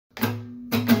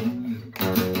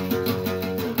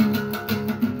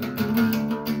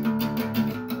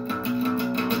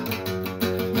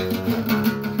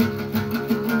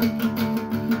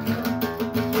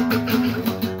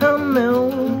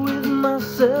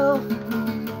myself.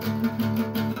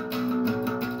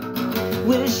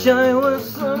 Wish I was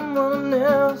someone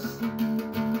else.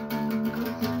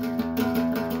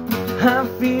 I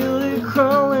feel it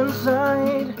crawl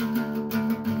inside,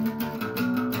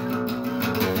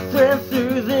 thread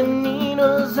through the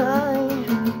needle's eye.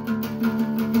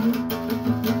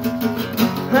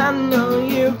 I know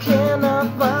you cannot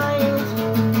find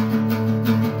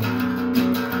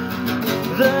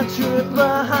the truth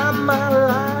behind my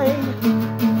lie.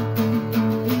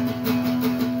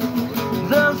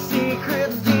 The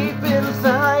secret's deep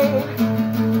inside.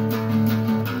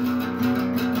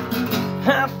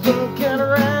 I think I'd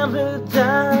rather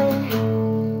die.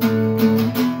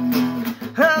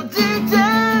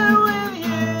 Addicted with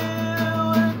you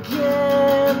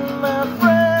again, my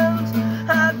friends.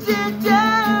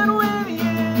 Addicted with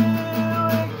you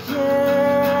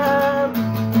again.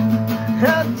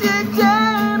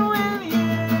 Addicted with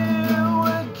you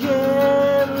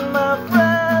again, my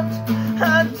friends.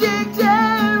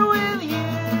 Addicted with you.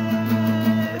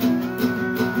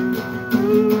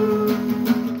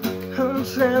 I'm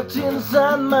trapped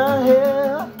inside my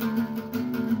head.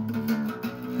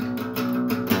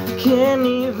 Can't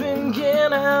even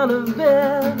get out of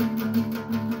bed.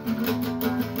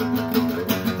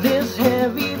 This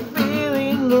heavy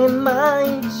feeling in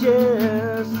my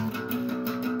chest.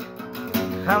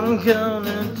 I'm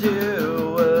gonna do